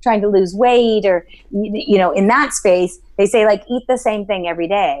of trying to lose weight or, in that space, they say like, eat the same thing every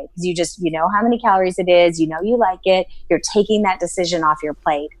day. Because you just, how many calories it is, you like it, you're taking that decision off your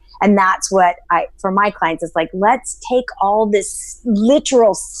plate. And that's what for my clients, it's like, let's take all this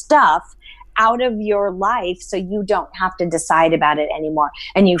literal stuff out of your life so you don't have to decide about it anymore.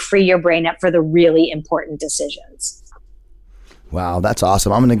 And you free your brain up for the really important decisions. Wow, that's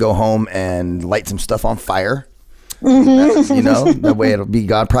awesome. I'm going to go home and light some stuff on fire. That way it'll be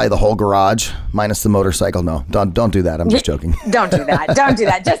gone. Probably the whole garage minus the motorcycle. No, don't do that. I'm just joking. Don't do that. Don't do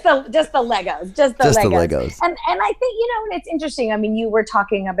that. Just the Legos. Just the Legos. And I think, and it's interesting. I mean, you were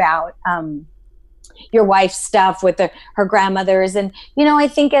talking about your wife's stuff with her grandmothers, and I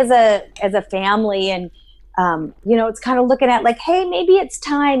think as a family, and it's kind of looking at like, hey, maybe it's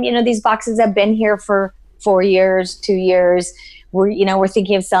time. These boxes have been here for 4 years, 2 years. We're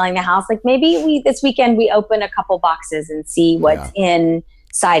thinking of selling the house. Like maybe this weekend we open a couple boxes and see what's in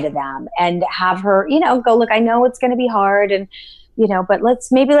side of them, and have her, go, look, I know it's going to be hard, and but let's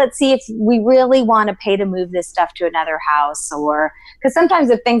see if we really want to pay to move this stuff to another house, or because sometimes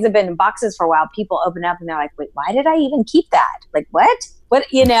if things have been in boxes for a while, people open up and they're like, wait, why did I even keep that? Like, what,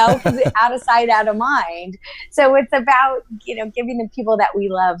 out of sight, out of mind. So it's about, giving the people that we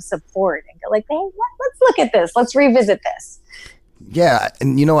love support and go like, hey, let's look at this. Let's revisit this. Yeah,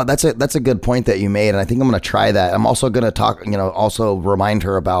 and you know what? That's a good point that you made, and I think I'm going to try that. I'm also going to talk, also remind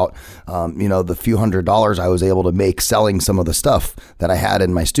her about, the few $100s I was able to make selling some of the stuff that I had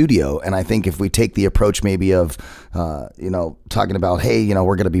in my studio. And I think if we take the approach maybe of, talking about, hey,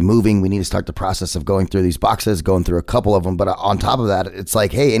 we're going to be moving, we need to start the process of going through these boxes, going through a couple of them. But on top of that, it's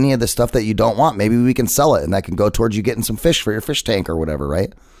like, hey, any of the stuff that you don't want, maybe we can sell it, and that can go towards you getting some fish for your fish tank or whatever,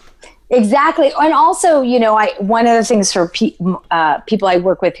 right? Exactly. And also, one of the things for people I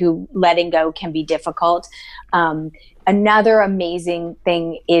work with who letting go can be difficult. Another amazing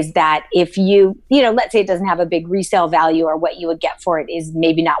thing is that if you, let's say it doesn't have a big resale value, or what you would get for it is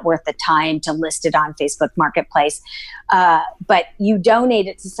maybe not worth the time to list it on Facebook Marketplace, but you donate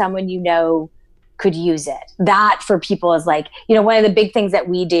it to someone could use it. That for people is like, one of the big things that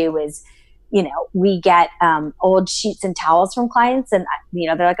we do is, we get old sheets and towels from clients, and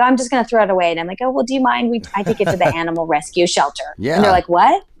they're like, oh, I'm just going to throw it away. And I'm like, oh, well, do you mind? I take it to the animal rescue shelter. Yeah. And they're like,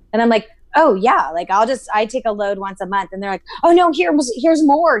 what? And I'm like, oh yeah, like I take a load once a month. And they're like, oh no, here's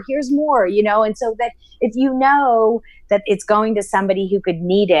more, and so that if that it's going to somebody who could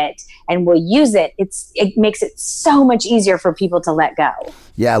need it and will use it, it makes it so much easier for people to let go.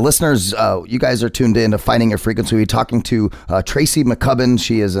 Yeah, listeners, you guys are tuned in to Finding Your Frequency. We're talking to Tracy McCubbin.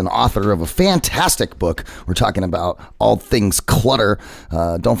 She is an author of a fantastic book. We're talking about all things clutter.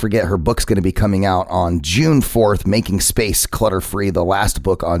 Don't forget, her book's going to be coming out on June 4th, Making Space Clutter-Free, the last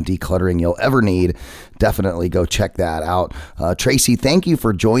book on decluttering you'll ever need. Definitely go check that out. Tracy, thank you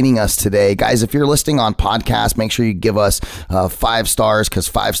for joining us today. Guys, if you're listening on podcast, make sure you give us 5 stars, because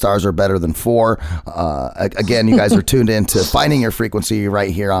 5 stars are better than 4. Again, you guys are tuned in to Finding Your Frequency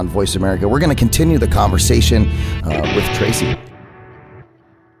right here on Voice America. We're going to continue the conversation with Tracy.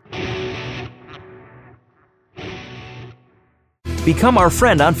 Become our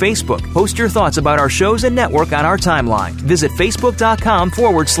friend on Facebook. Post your thoughts about our shows and network on our timeline. Visit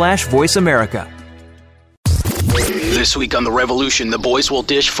facebook.com/Voice America. This week on The Revolution, the boys will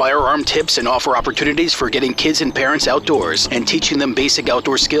dish firearm tips and offer opportunities for getting kids and parents outdoors and teaching them basic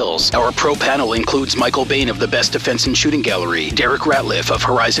outdoor skills. Our pro panel includes Michael Bain of the Best Defense and Shooting Gallery, Derek Ratliff of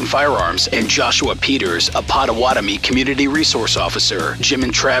Horizon Firearms, and Joshua Peters, a Potawatomi Community Resource Officer. Jim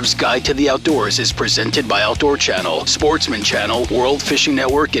and Trav's Guide to the Outdoors is presented by Outdoor Channel, Sportsman Channel, World Fishing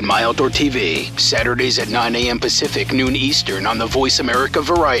Network, and My Outdoor TV. Saturdays at 9 a.m. Pacific, noon Eastern on the Voice America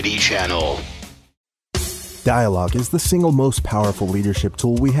Variety Channel. Dialogue is the single most powerful leadership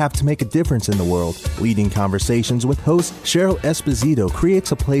tool we have to make a difference in the world. Leading Conversations with host Cheryl Esposito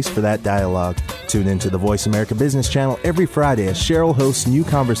creates a place for that dialogue. Tune into the Voice America Business Channel every Friday as Cheryl hosts new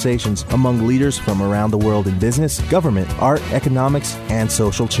conversations among leaders from around the world in business, government, art, economics, and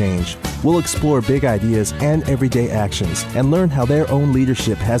social change. We'll explore big ideas and everyday actions and learn how their own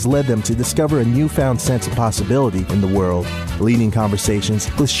leadership has led them to discover a newfound sense of possibility in the world. Leading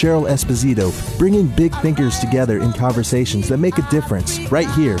Conversations with Cheryl Esposito, bringing big thinkers together in conversations that make a difference, right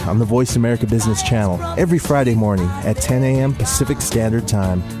here on the Voice America Business Channel every Friday morning at 10 a.m. Pacific Standard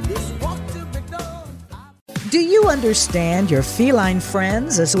Time. Do you understand your feline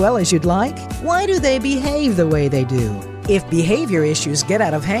friends as well as you'd like? Why do they behave the way they do? If behavior issues get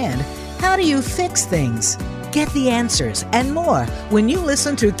out of hand, how do you fix things? Get the answers and more when you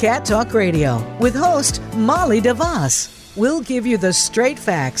listen to Cat Talk Radio with host Molly DeVos. We'll give you the straight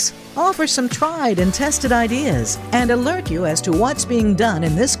facts, offer some tried and tested ideas, and alert you as to what's being done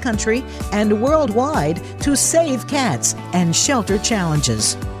in this country and worldwide to save cats and shelter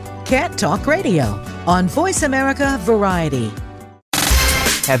challenges. Cat Talk Radio on Voice America Variety.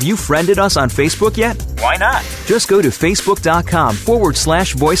 Have you friended us on Facebook yet? Why not? Just go to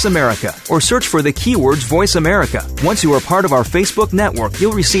facebook.com/Voice America or search for the keywords Voice America. Once you are part of our Facebook network,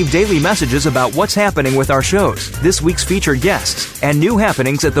 you'll receive daily messages about what's happening with our shows, this week's featured guests, and new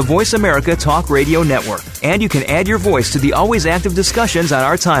happenings at the Voice America Talk Radio Network. And you can add your voice to the always active discussions on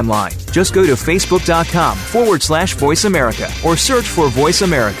our timeline. Just go to facebook.com/Voice America or search for Voice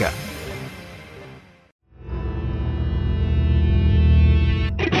America.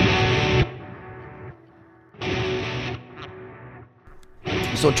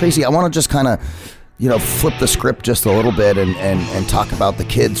 So Tracy, I want to just kind of, flip the script just a little bit and talk about the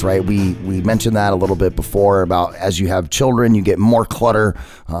kids, right? We mentioned that a little bit before about as you have children, you get more clutter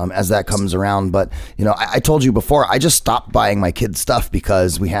as that comes around. But, I told you before, I just stopped buying my kids stuff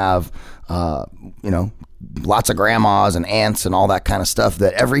because we have, lots of grandmas and aunts and all that kind of stuff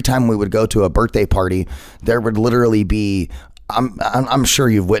that every time we would go to a birthday party, there would literally be I'm sure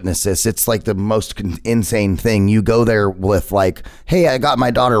you've witnessed this. It's like the most insane thing. You go there with like, hey, I got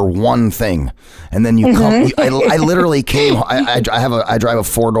my daughter one thing, and then you come. I literally came. I drive a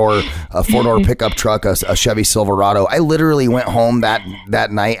four door pickup truck, a Chevy Silverado. I literally went home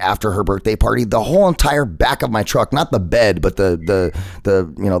that night after her birthday party. The whole entire back of my truck, not the bed, but the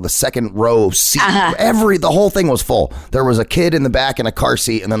second row seat, the whole thing was full. There was a kid in the back in a car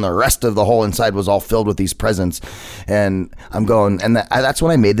seat, and then the rest of the whole inside was all filled with these presents. And I'm going, and that's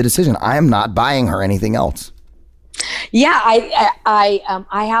when I made the decision. I am not buying her anything else. Yeah, I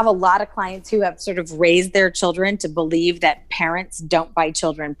have a lot of clients who have sort of raised their children to believe that parents don't buy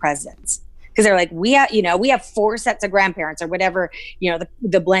children presents, because they're like, we have 4 sets of grandparents or whatever,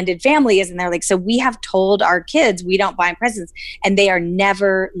 the blended family is, and they're like, so we have told our kids we don't buy presents, and they are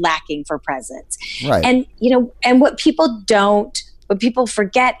never lacking for presents. Right. And and what people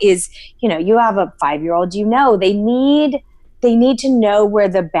forget is, you have a 5-year-old, they need to know where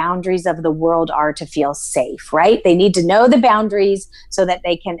the boundaries of the world are to feel safe, right? They need to know the boundaries so that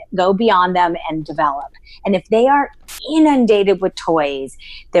they can go beyond them and develop. And if they are inundated with toys,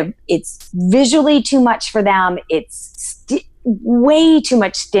 it's visually too much for them. It's way too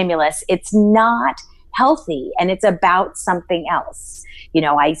much stimulus. It's not healthy, and it's about something else.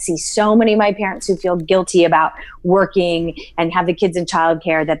 I see so many of my parents who feel guilty about working and have the kids in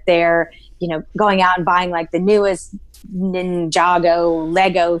childcare, that they're, going out and buying like the newest Ninjago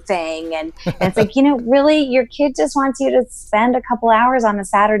Lego thing. And it's like, really, your kid just wants you to spend a couple hours on a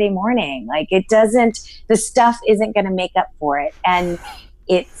Saturday morning. Like, the stuff isn't going to make up for it. And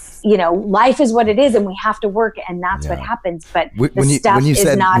it's, life is what it is, and we have to work, and that's what happens. But stuff is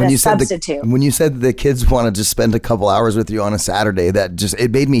not a substitute. When you said the kids want to just spend a couple hours with you on a Saturday,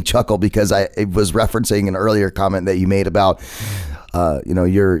 it made me chuckle, because it was referencing an earlier comment that you made about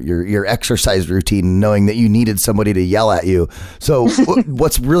your exercise routine, knowing that you needed somebody to yell at you. So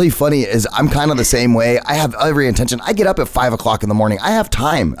what's really funny is I'm kind of the same way. I have every intention. I get up at 5 o'clock in the morning. I have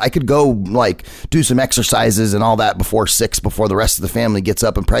time. I could go do some exercises and all that before 6, before the rest of the family gets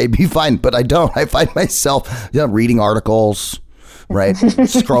up, and probably be fine. But I don't. I find myself reading articles, right?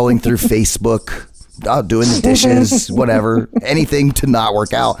 Scrolling through Facebook, doing the dishes, whatever, anything to not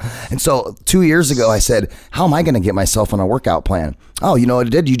work out. And so 2 years ago, I said, how am I going to get myself on a workout plan? Oh, you know what I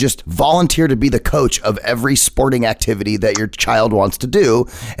did? You just volunteer to be the coach of every sporting activity that your child wants to do.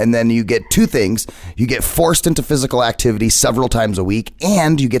 And then you get 2 things. You get forced into physical activity several times a week,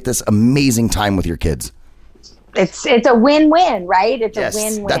 and you get this amazing time with your kids. It's a win-win, right? It's a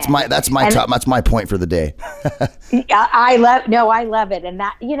win-win. That's my point for the day. I love it. And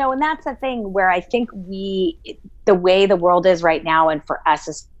that, and that's the thing where I think the way the world is right now, and for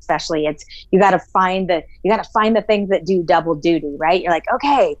us especially, it's, you got to find the things that do double duty, right? You're like,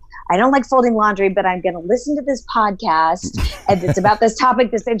 okay, I don't like folding laundry, but I'm going to listen to this podcast, and it's about this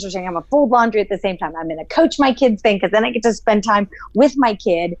topic that's interesting. I'm going to fold laundry at the same time. I'm going to coach my kids thing, because then I get to spend time with my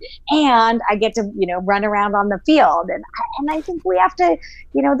kid, and I get to, run around on the field. And I think we have to,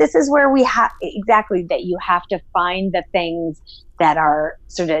 this is where we have exactly that. You have to find the things that are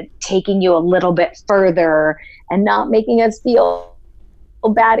sort of taking you a little bit further and not making us feel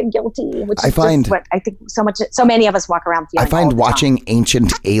bad and guilty, which is what I think so many of us walk around feeling. I find watching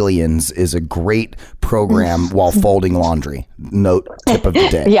Ancient Aliens is a great program while folding laundry. Tip of the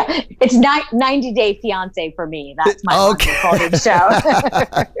day. Yeah, it's 90 Day Fiance for me. That's my folding show.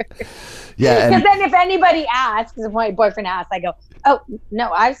 Yeah, because then if anybody asks, if my boyfriend asks, I go, oh, no,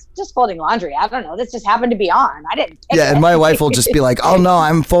 I was just folding laundry. I don't know. This just happened to be on. I didn't pick it. And my wife will just be like, oh, no,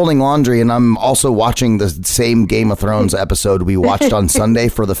 I'm folding laundry, and I'm also watching the same Game of Thrones episode we watched on Sunday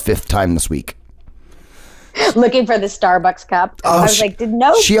for the 5th time this week. Looking for the Starbucks cup. I was like, did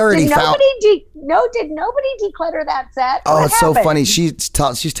nobody declutter that set? Oh, it's so funny. She's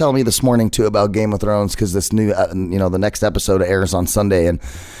telling me this morning, too, about Game of Thrones, because this new, the next episode airs on Sunday, and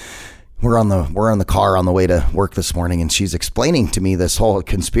we're in the car on the way to work this morning, and she's explaining to me this whole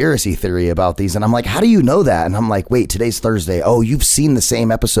conspiracy theory about these. And I'm like, how do you know that? And I'm like, wait, today's Thursday. Oh, you've seen the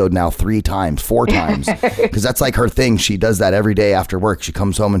same episode now 3 times, 4 times. Because that's like her thing. She does that every day after work. She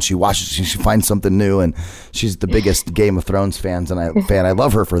comes home and she watches, she finds something new. And she's the biggest Game of Thrones fan. I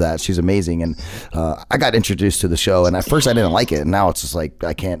love her for that. She's amazing. And I got introduced to the show, and at first I didn't like it. And now it's just like,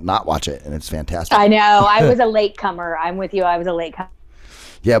 I can't not watch it. And it's fantastic. I know. I was a latecomer. I'm with you. I was a latecomer.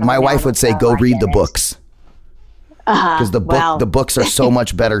 Yeah, my wife would say, go read the books. Because the books are so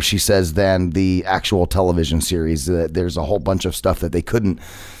much better, she says, than the actual television series. There's a whole bunch of stuff that they couldn't,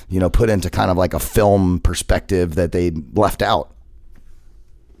 put into kind of like a film perspective that they left out.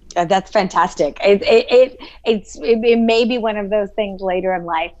 That's fantastic. It may be one of those things later in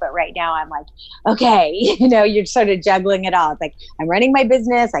life, but right now I'm like, okay, you're sort of juggling it all. It's like, I'm running my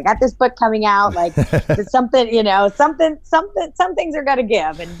business. I got this book coming out. Like something, some things are going to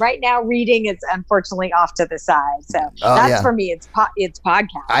give. And right now reading is unfortunately off to the side. So for me, it's podcast.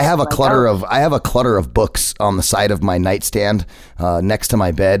 I have a clutter of books on the side of my nightstand next to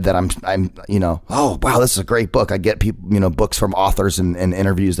my bed that I'm oh wow, this is a great book. I get people, books from authors and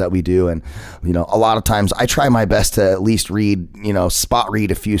interviews that we do, and a lot of times I try my best to at least read, spot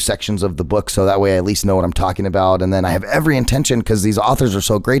read a few sections of the book, so that way I at least know what I'm talking about. And then I have every intention, because these authors are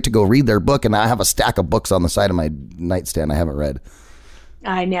so great, to go read their book, and I have a stack of books on the side of my nightstand I haven't read.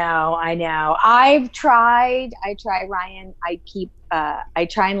 I know. I try, Ryan. I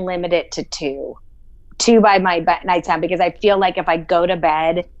try and limit it to two by my nightstand, because I feel like if I go to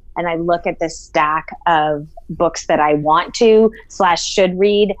bed and I look at this stack of books that I want to / should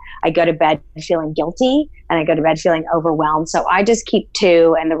read, I go to bed feeling guilty, and I go to bed feeling overwhelmed. So I just keep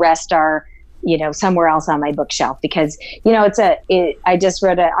 2, and the rest are, somewhere else on my bookshelf, because, I just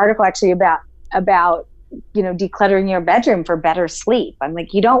wrote an article actually about, decluttering your bedroom for better sleep. I'm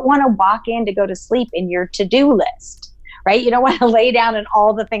like, you don't want to walk in to go to sleep in your to-do list, right? You don't want to lay down in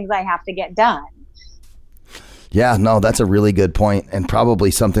all the things I have to get done. Yeah, no, that's a really good point, and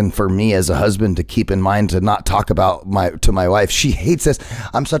probably something for me as a husband to keep in mind, to not talk about to my wife. She hates this.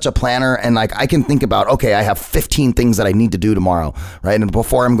 I'm such a planner, and like I can think about, okay, I have 15 things that I need to do tomorrow, right? And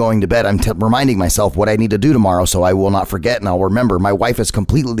before I'm going to bed, I'm reminding myself what I need to do tomorrow, so I will not forget and I'll remember. My wife is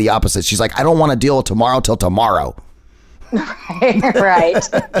completely the opposite. She's like, I don't want to deal with tomorrow till tomorrow. Right.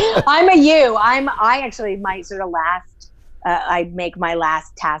 I'm a you. I actually my sort of last. I make my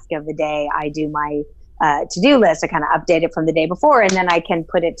last task of the day. I do my to-do list. I kind of update it from the day before, and then I can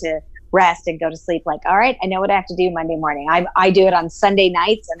put it to rest and go to sleep like, all right, I know what I have to do Monday morning. I do it on Sunday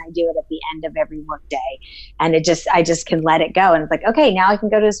nights, and I do it at the end of every work day. And I just can let it go. And it's like, okay, now I can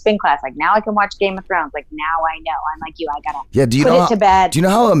go to a spin class. Like now I can watch Game of Thrones. Like now I know. I'm like you, I gotta put it to bed. Do you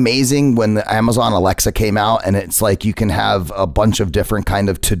know how amazing when the Amazon Alexa came out, and it's like you can have a bunch of different kind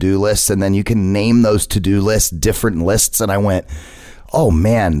of to-do lists, and then you can name those to-do lists different lists. And I went, oh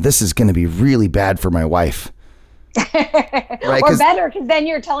man, this is going to be really bad for my wife. Right, or better, because then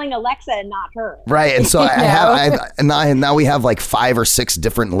you're telling Alexa and not her. Right, and so now we have like 5 or 6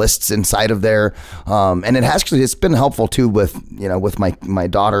 different lists inside of there, and it's been helpful too with my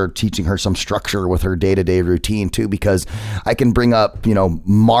daughter, teaching her some structure with her day-to-day routine too, because I can bring up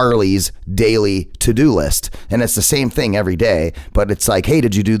Marley's daily to-do list, and it's the same thing every day, but it's like, hey,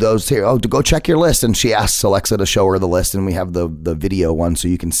 did you do those here? Oh, go check your list, and she asks Alexa to show her the list, and we have the video one so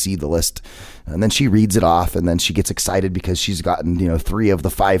you can see the list. And then she reads it off, and then she gets excited because she's gotten 3 of the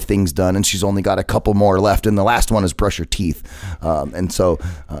 5 things done, and she's only got a couple more left, and the last one is brush your teeth. And so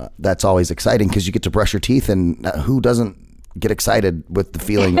that's always exciting, because you get to brush your teeth, and who doesn't get excited with the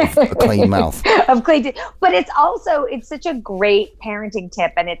feeling of a clean mouth? Of clean teeth. But it's such a great parenting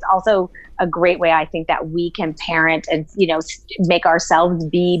tip, and it's also a great way, I think, that we can parent and make ourselves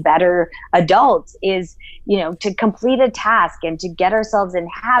be better adults, is to complete a task and to get ourselves in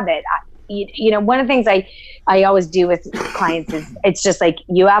habit. One of the things I always do with clients is, it's just like,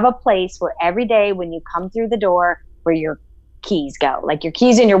 you have a place where every day when you come through the door, where your keys go, like your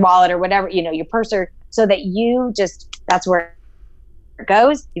keys in your wallet or whatever, your purse, so that that's where it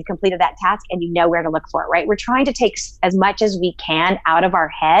goes. You've completed that task and you know where to look for it, right? We're trying to take as much as we can out of our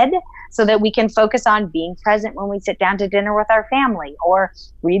head so that we can focus on being present when we sit down to dinner with our family or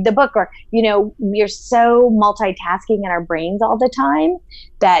read the book, or, we're so multitasking in our brains all the time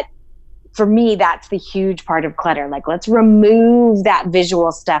that, for me, that's the huge part of clutter. Like, let's remove that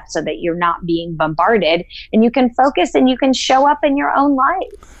visual stuff so that you're not being bombarded, and you can focus and you can show up in your own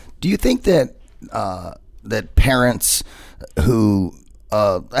life. Do you think that that parents who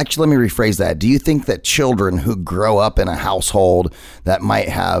actually, let me rephrase that. Do you think that children who grow up in a household that might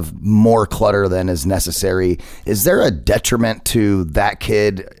have more clutter than is necessary, is there a detriment to that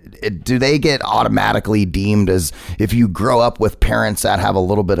kid? Do they get automatically deemed as, if you grow up with parents that have a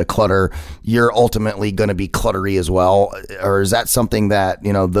little bit of clutter, you're ultimately going to be cluttery as well? Or is that something that,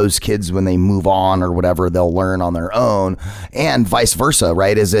 those kids, when they move on or whatever, they'll learn on their own, and vice versa,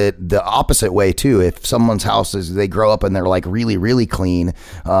 right? Is it the opposite way too? If someone's house they grow up and they're like really, really clean,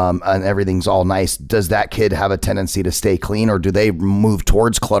 and everything's all nice, does that kid have a tendency to stay clean, or do they move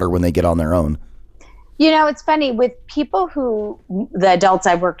towards clutter when they get on their own? It's funny with people the adults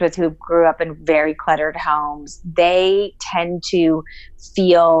I've worked with who grew up in very cluttered homes, they tend to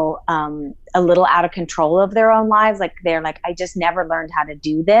feel a little out of control of their own lives. Like they're like, I just never learned how to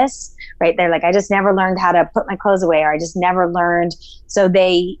do this, right? They're like, I just never learned how to put my clothes away, or I just never learned. So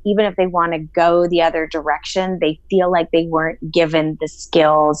they, even if they want to go the other direction, they feel like they weren't given the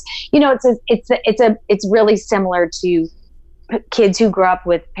skills. It's really similar to kids who grow up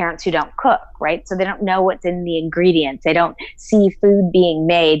with parents who don't cook, right? So they don't know what's in the ingredients. They don't see food being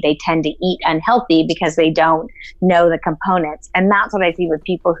made. They tend to eat unhealthy because they don't know the components. And that's what I see with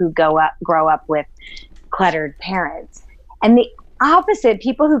people who grow up with cluttered parents. And the opposite,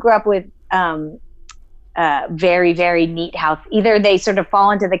 people who grow up with very, very neat house, either they sort of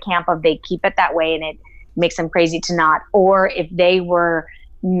fall into the camp of they keep it that way and it makes them crazy to not, or if they were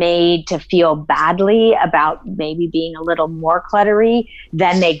made to feel badly about maybe being a little more cluttery,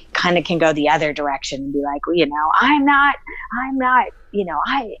 then they kind of can go the other direction and be like, well, I'm not,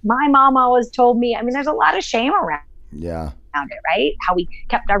 my mom always told me. I mean, there's a lot of shame around it, right? How we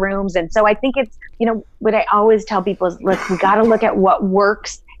kept our rooms. And so I think it's, what I always tell people is, look, we got to look at what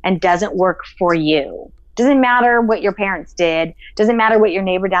works and doesn't work for you. Doesn't matter what your parents did. Doesn't matter what your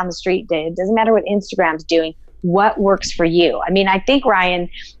neighbor down the street did. Doesn't matter what Instagram's doing. What works for you? I mean, I think, Ryan,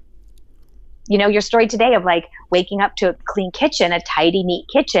 your story today of like waking up to a clean kitchen, a tidy, neat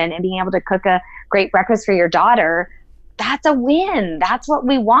kitchen, and being able to cook a great breakfast for your daughter, that's a win. That's what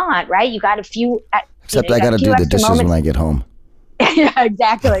we want, right? You got a few. Except I got to do the dishes when I get home. Yeah,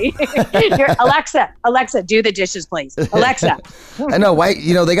 exactly. Alexa, do the dishes, please. Alexa. I know. Why?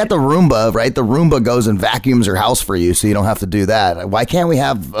 They got the Roomba, right? The Roomba goes and vacuums your house for you, so you don't have to do that. Why can't we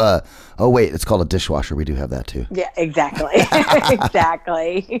have? Oh wait, it's called a dishwasher. We do have that too. Yeah, exactly.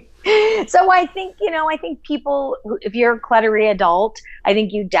 Exactly. So I think people, if you're a cluttery adult, I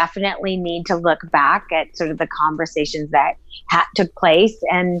think you definitely need to look back at sort of the conversations that took place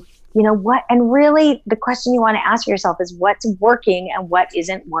and. And really the question you want to ask yourself is what's working and what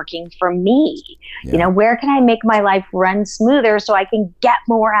isn't working for me? Yeah. Where can I make my life run smoother so I can get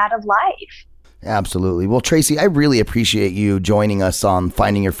more out of life? Absolutely. Well, Tracy, I really appreciate you joining us on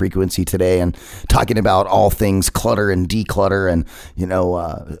Finding Your Frequency today and talking about all things clutter and declutter and,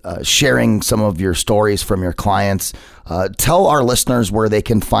 sharing some of your stories from your clients. Tell our listeners where they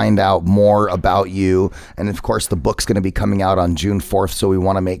can find out more about you. And of course, the book's going to be coming out on June 4th. So we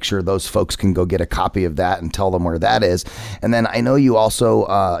want to make sure those folks can go get a copy of that and tell them where that is. And then I know you also,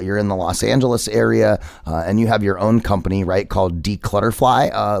 you're in the Los Angeles area and you have your own company, right, called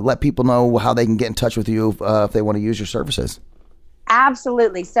Declutterfly. Let people know how they can get in touch with you if they want to use your services.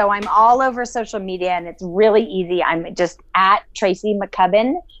 Absolutely. So I'm all over social media and it's really easy. I'm just at Tracy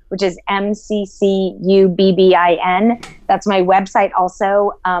McCubbin, which is MCCUBBIN. That's my website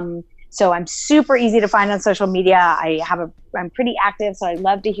also. So I'm super easy to find on social media. I'm pretty active, so I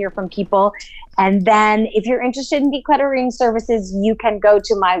love to hear from people. And then if you're interested in decluttering services, you can go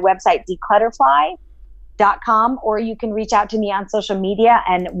to my website, declutterfly.com, or you can reach out to me on social media.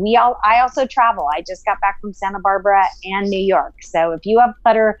 And I also travel. I just got back from Santa Barbara and New York. So if you have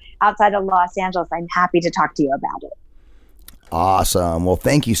clutter outside of Los Angeles, I'm happy to talk to you about it. Awesome. Well,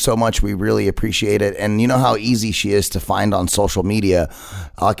 thank you so much. We really appreciate it. And you know how easy she is to find on social media.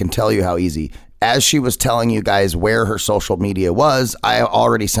 I can tell you how easy. As she was telling you guys where her social media was, I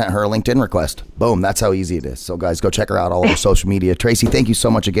already sent her a LinkedIn request. Boom. That's how easy it is. So guys, go check her out all over social media. Tracy, thank you so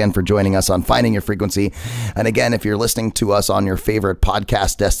much again for joining us on Finding Your Frequency. And again, if you're listening to us on your favorite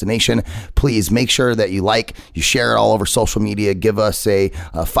podcast destination, please make sure that you share it all over social media. Give us a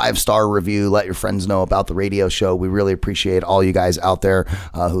 5-star review. Let your friends know about the radio show. We really appreciate all you guys out there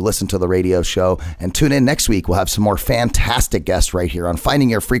who listen to the radio show. And tune in next week. We'll have some more fantastic guests right here on Finding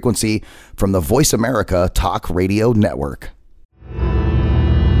Your Frequency from the Voice America Talk Radio Network.